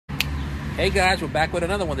Hey guys, we're back with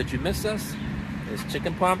another one. Did you miss us? It's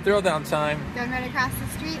chicken parm throwdown time. Going right across the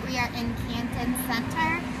street, we are in Canton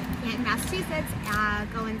Center, Canton, Massachusetts,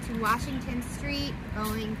 going to Washington Street,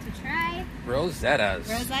 going to try Rosetta's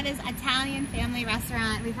Italian family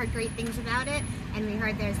restaurant. We've heard great things about it, and we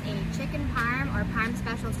heard there's a chicken parm or parm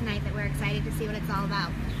special tonight that we're excited to see what it's all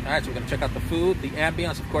about. Alright, so we're going to check out the food, the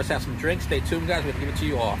ambience, of course, have some drinks. Stay tuned, guys. We're going to give it to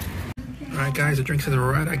you all. Alright, guys, the drinks are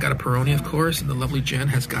right. I got a Peroni, of course, and the lovely Jen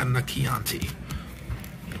has gotten a Chianti.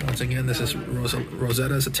 Once again, this is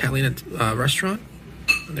Rosetta's Italian restaurant.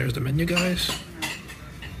 And there's the menu, guys.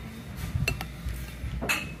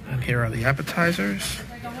 And here are the appetizers.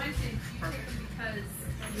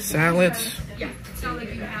 Salads.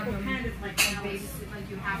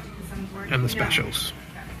 And the specials.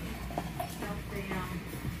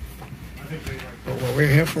 But what we're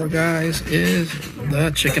here for, guys, is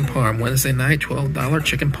the chicken parm. Wednesday night, $12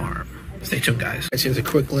 chicken parm. Stay tuned, guys. Here's a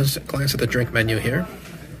quick glance at the drink menu here.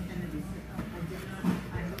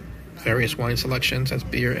 Various wine selections, that's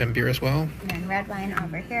beer as well. And red wine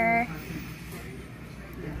over here.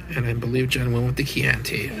 And I believe Jen went with the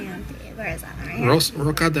Chianti. Where is that? Right here.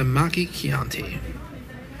 Rocca de Macchi Chianti.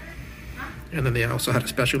 And then they also had a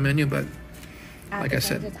special menu, but like I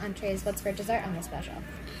said, it's entrees. What's for dessert on the special?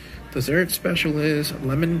 Dessert special is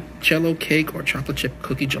limoncello cake or chocolate chip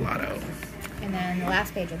cookie gelato. And then the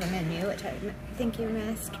last page of the menu, which I think you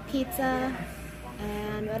missed, pizza,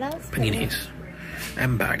 and what else? Paninis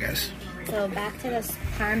and burgers. So back to this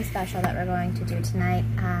parm special that we're going to do tonight.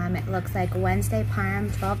 It looks like Wednesday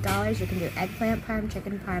parm, $12. You can do eggplant parm,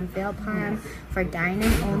 chicken parm, veal parm for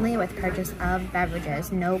dining only with purchase of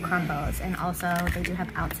beverages, no combos. And also they do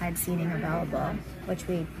have outside seating available, which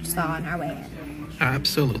we saw on our way in.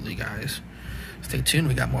 Absolutely, guys. Stay tuned.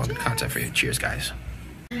 We got more good content for you. Cheers, guys.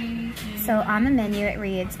 So on the menu it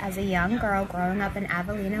reads, as a young girl growing up in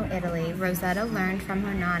Avellino, Italy, Rosetta learned from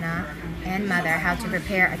her nonna and mother how to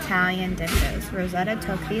prepare Italian dishes. Rosetta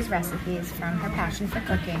took these recipes from her passion for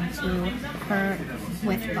cooking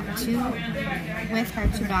with her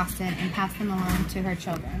to Boston and passed them along to her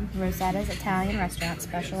children. Rosetta's Italian restaurant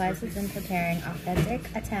specializes in preparing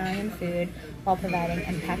authentic Italian food while providing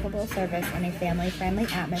impeccable service in a family-friendly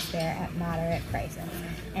atmosphere at moderate prices.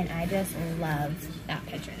 And I just love that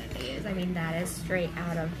picture that they use. I mean, that is straight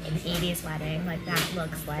out of an 80s wedding. Like, that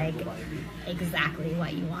looks like exactly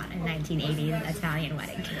what you want a 1980s Italian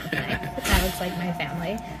wedding to look like. That looks like my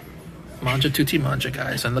family. Mangia tutti mangia,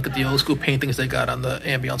 guys. And look at the old school paintings they got on the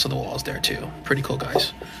ambience of the walls there, too. Pretty cool,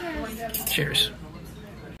 guys. Cheers.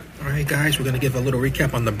 All right, guys, we're going to give a little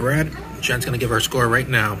recap on the bread. Jen's going to give her score right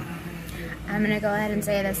now. I'm going to go ahead and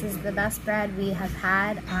say this is the best bread we have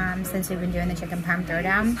had since we've been doing the chicken parm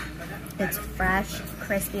throwdown. It's fresh,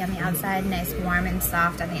 crispy on the outside, nice, warm, and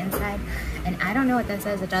soft on the inside. And I don't know what this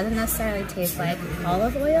is. It doesn't necessarily taste like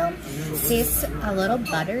olive oil. It tastes a little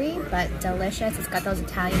buttery, but delicious. It's got those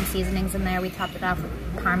Italian seasonings in there. We topped it off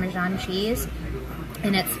with Parmesan cheese,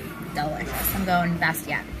 and it's delicious. I'm going best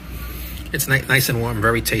yet. It's nice and warm,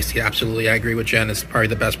 very tasty. Absolutely, I agree with Jen. It's probably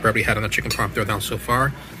the best bread we had on the chicken parm throwdown so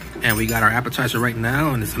far. And we got our appetizer right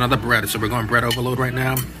now, and it's another bread. So we're going bread overload right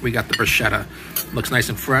now. We got the bruschetta. Looks nice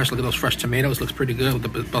and fresh. Look at those fresh tomatoes. Looks pretty good with the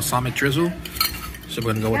balsamic drizzle. So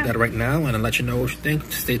we're going to go with that right now, and I'll let you know what you think.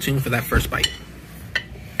 Stay tuned for that first bite.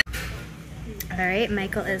 All right,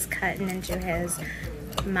 Michael is cutting into his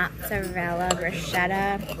mozzarella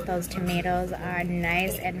bruschetta. Those tomatoes are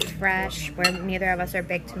nice and fresh. Neither of us are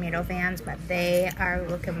big tomato fans, but they are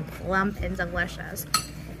looking plump and delicious.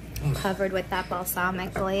 Covered with that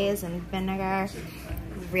balsamic glaze and vinegar.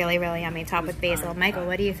 Really, really yummy. Topped with basil. Michael,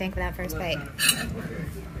 what do you think of that first bite?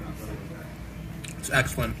 It's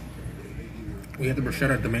excellent. We had the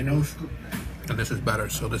bruschetta tomatoes, and this is better.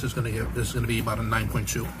 So this is gonna be about a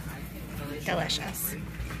 9.2. Delicious.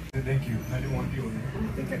 Thank you. I didn't want to do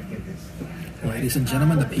it. Ladies and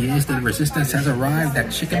gentlemen, the pièce de resistance has arrived.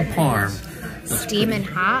 That chicken parm. Steaming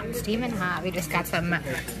hot. We just got some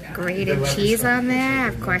grated cheese on there.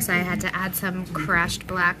 Of course, I had to add some crushed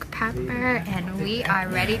black pepper, and we are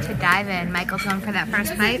ready to dive in. Michael's going for that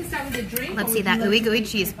first bite. Let's see that ooey gooey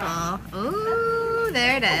cheese ball. Ooh,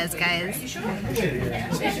 there it is, guys.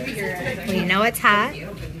 We know it's hot.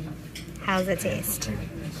 How's it taste?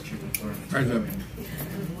 Very good.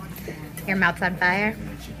 Your mouth's on fire?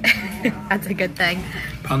 That's a good thing.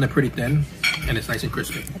 Pounded pretty thin, and it's nice and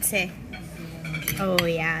crispy. Let's see. Oh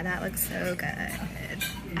yeah, that looks so good.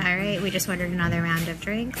 All right, we just ordered another round of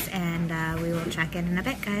drinks, and we will check in a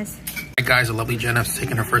bit, guys. Hey guys, the lovely Jen has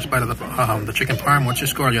taken her first bite of the chicken parm. What's your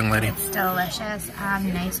score, young lady? It's delicious.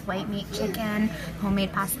 Nice white meat chicken.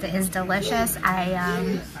 Homemade pasta is delicious.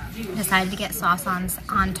 I Decided to get sauce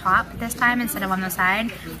on top this time instead of on the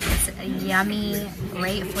side. It's a yummy,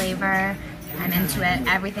 great flavor. I'm into it.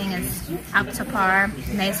 Everything is up to par.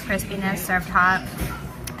 Nice crispiness, served hot.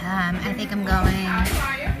 I think I'm going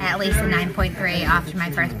at least a 9.3 after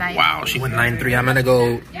my first bite. Wow, she went 9.3. I'm gonna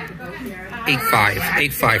go 8.5.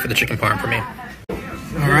 8.5 for the chicken parm for me.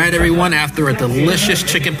 All right, everyone, after a delicious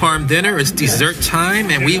chicken parm dinner, it's dessert time,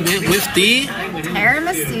 and we went with the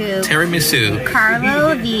Tiramisu.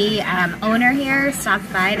 Carlo, the owner here,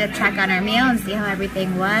 stopped by to check on our meal and see how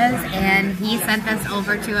everything was, and he sent this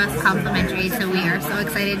over to us complimentary, so we are so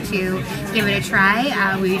excited to give it a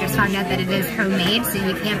try. We just found out that it is homemade, so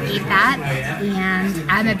you can't beat that,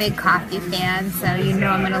 and I'm a big coffee fan, so you know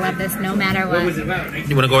I'm going to love this no matter what.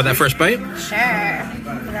 You want to go with that first bite? Sure.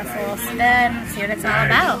 Give us a little spin, see what it's all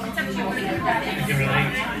about.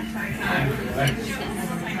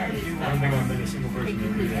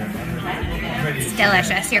 It's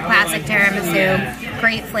delicious. Your classic tiramisu.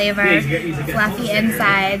 Great flavor. Fluffy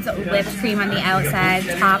insides, whipped cream on the outside,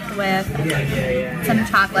 topped with some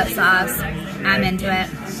chocolate sauce. I'm into it.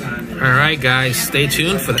 All right, guys, stay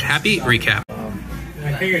tuned for the happy recap.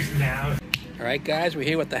 I figured now. All right, guys, we're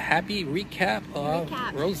here with the happy recap of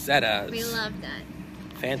Rosetta's. We loved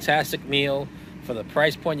it. Fantastic meal. For the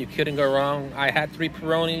price point, you couldn't go wrong. I had 3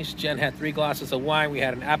 Peronis. Jen had 3 glasses of wine. We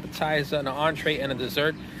had an appetizer, an entree, and a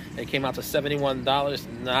dessert. It came out to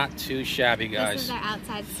 $71. Not too shabby, guys. This is our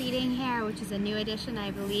outside seating here, which is a new addition,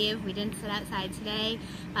 I believe. We didn't sit outside today,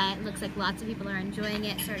 but it looks like lots of people are enjoying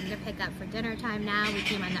it, starting to pick up for dinner time now. We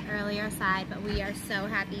came on the earlier side, but we are so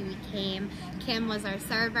happy we came. Kim was our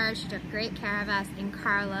server. She took great care of us, and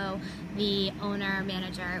Carlo, the owner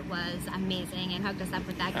manager, was amazing and hooked us up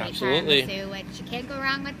with that great tiramisu, which you can't go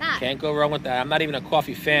wrong with that. Can't go wrong with that. I'm not even a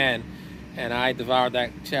coffee fan, and I devoured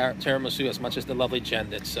that tiramisu as much as the lovely Jen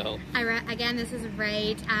did. So again, this is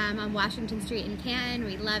right on Washington Street in Canton.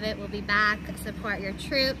 We love it. We'll be back. Support your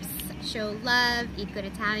troops, show love, eat good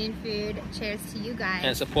Italian food. Cheers to you guys.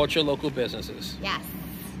 And support your local businesses. Yes.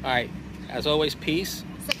 All right. As always, peace,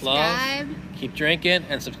 subscribe, love, keep drinking,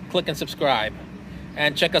 and click and subscribe.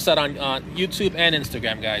 And check us out on YouTube and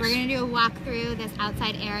Instagram, guys. We're going to do a walk through this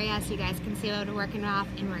outside area so you guys can see what we're working off,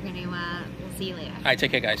 and we'll see you later. All right,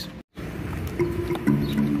 take care, guys.